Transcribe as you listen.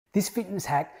This fitness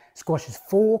hack squashes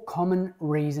 4 common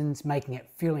reasons making it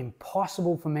feel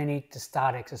impossible for many to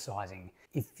start exercising.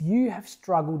 If you have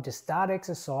struggled to start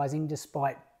exercising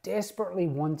despite desperately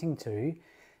wanting to,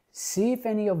 see if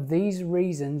any of these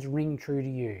reasons ring true to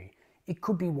you. It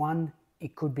could be one,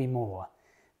 it could be more.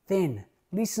 Then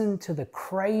listen to the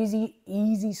crazy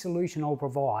easy solution I'll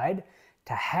provide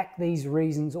to hack these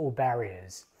reasons or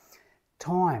barriers.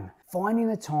 Time. Finding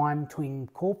the time to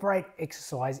incorporate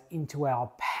exercise into our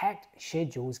packed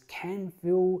schedules can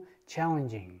feel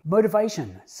challenging.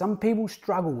 Motivation. Some people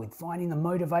struggle with finding the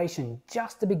motivation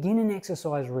just to begin an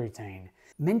exercise routine.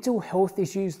 Mental health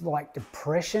issues like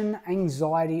depression,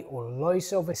 anxiety, or low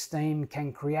self-esteem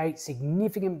can create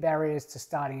significant barriers to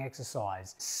starting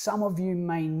exercise. Some of you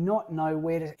may not know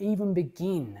where to even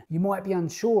begin. You might be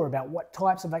unsure about what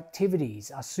types of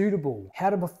activities are suitable, how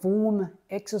to perform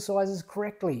exercises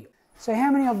correctly. So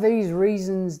how many of these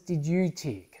reasons did you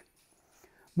tick?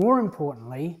 More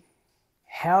importantly,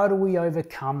 how do we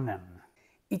overcome them?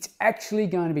 It's actually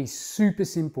going to be super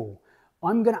simple.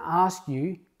 I'm going to ask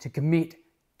you to commit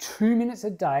 2 minutes a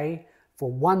day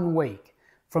for 1 week.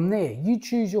 From there, you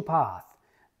choose your path.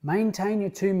 Maintain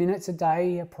your 2 minutes a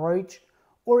day approach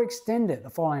or extend it the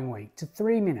following week to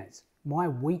 3 minutes, my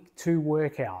week 2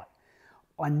 workout.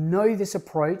 I know this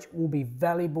approach will be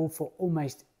valuable for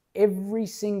almost every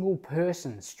single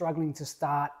person struggling to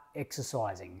start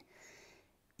exercising.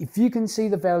 If you can see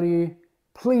the value,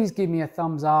 please give me a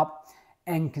thumbs up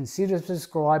and consider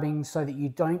subscribing so that you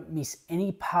don't miss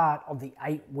any part of the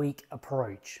 8-week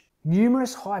approach.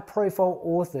 Numerous high-profile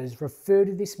authors refer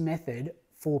to this method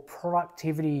for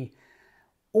productivity,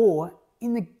 or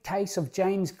in the case of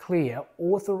James Clear,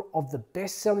 author of the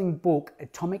best-selling book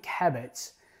Atomic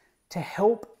Habits, to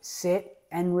help set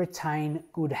and retain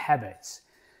good habits.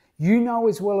 You know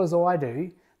as well as I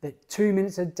do that 2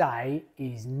 minutes a day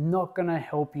is not going to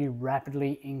help you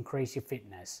rapidly increase your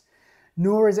fitness,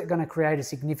 nor is it going to create a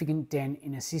significant dent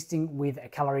in assisting with a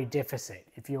calorie deficit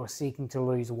if you're seeking to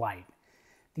lose weight.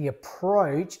 The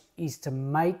approach is to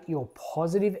make your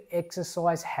positive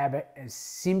exercise habit as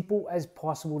simple as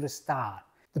possible to start.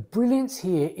 The brilliance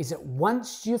here is that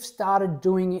once you've started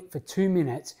doing it for 2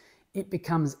 minutes, it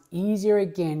becomes easier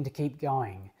again to keep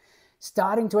going.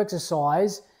 Starting to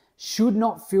exercise should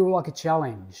not feel like a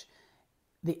challenge.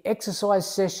 The exercise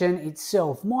session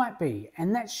itself might be,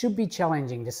 and that should be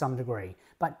challenging to some degree,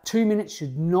 but 2 minutes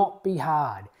should not be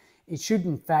hard. It should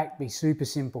in fact be super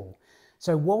simple.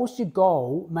 So whilst your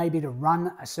goal may be to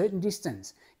run a certain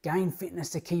distance, gain fitness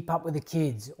to keep up with the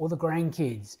kids or the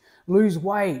grandkids, lose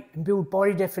weight and build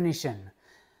body definition,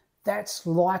 that's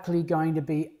likely going to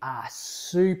be a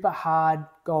super hard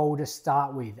goal to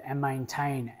start with and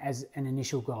maintain as an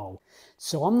initial goal.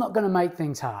 So I'm not going to make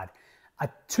things hard. A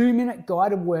 2-minute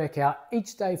guided workout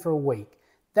each day for a week.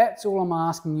 That's all I'm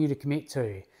asking you to commit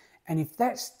to. And if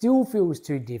that still feels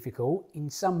too difficult, in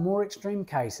some more extreme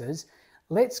cases,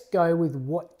 let's go with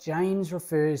what James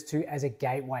refers to as a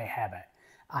gateway habit.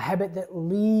 A habit that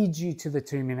leads you to the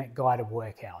 2-minute guided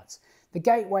workouts. The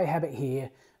gateway habit here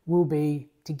will be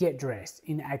to get dressed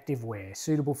in active wear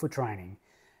suitable for training.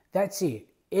 That's it.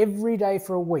 Every day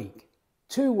for a week,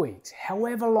 2 weeks,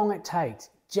 however long it takes,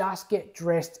 just get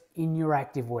dressed in your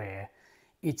active wear.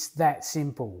 It's that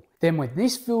simple. Then when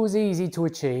this feels easy to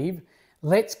achieve,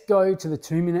 let's go to the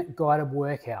 2-minute guided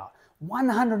workout.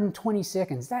 120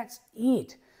 seconds, that's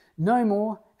it. No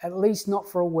more, at least not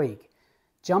for a week.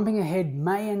 Jumping ahead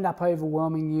may end up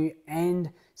overwhelming you and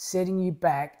setting you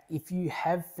back if you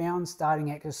have found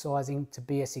starting exercising to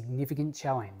be a significant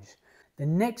challenge. The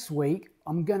next week,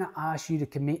 I'm going to ask you to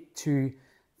commit to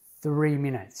 3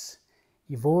 minutes.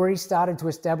 You've already started to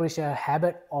establish a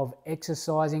habit of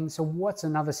exercising, so what's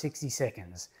another 60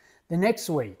 seconds? The next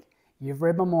week, you've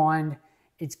read my mind,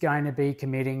 it's going to be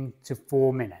committing to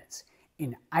 4 minutes.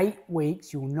 In 8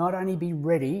 weeks, you'll not only be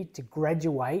ready to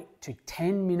graduate to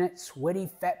 10-minute sweaty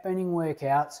fat-burning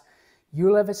workouts,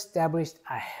 you'll have established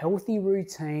a healthy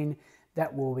routine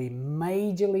that will be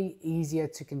majorly easier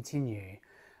to continue.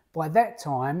 By that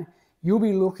time, you'll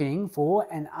be looking for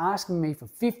and asking me for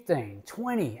 15,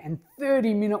 20, and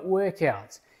 30-minute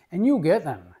workouts, and you'll get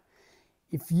them.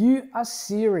 If you are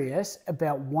serious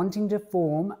about wanting to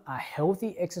form a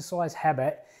healthy exercise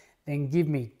habit, then give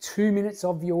me 2 minutes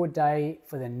of your day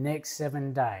for the next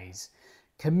 7 days.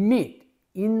 Commit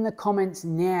in the comments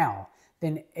now,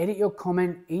 then edit your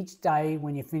comment each day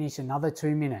when you finish another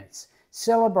 2 minutes.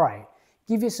 Celebrate.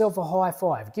 Give yourself a high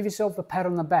five. Give yourself a pat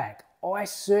on the back. I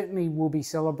certainly will be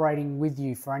celebrating with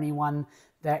you for anyone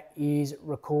that is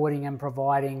recording and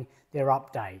providing their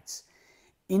updates.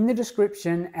 In the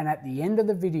description and at the end of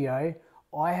the video,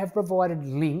 I have provided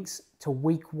links to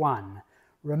week 1.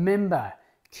 Remember,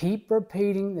 keep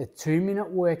repeating the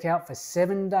 2-minute workout for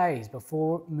 7 days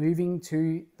before moving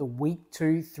to the week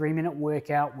 2 3-minute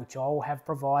workout, which I'll have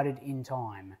provided in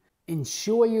time.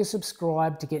 Ensure you're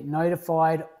subscribed to get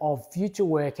notified of future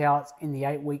workouts in the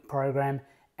 8-week program,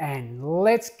 and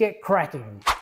let's get cracking.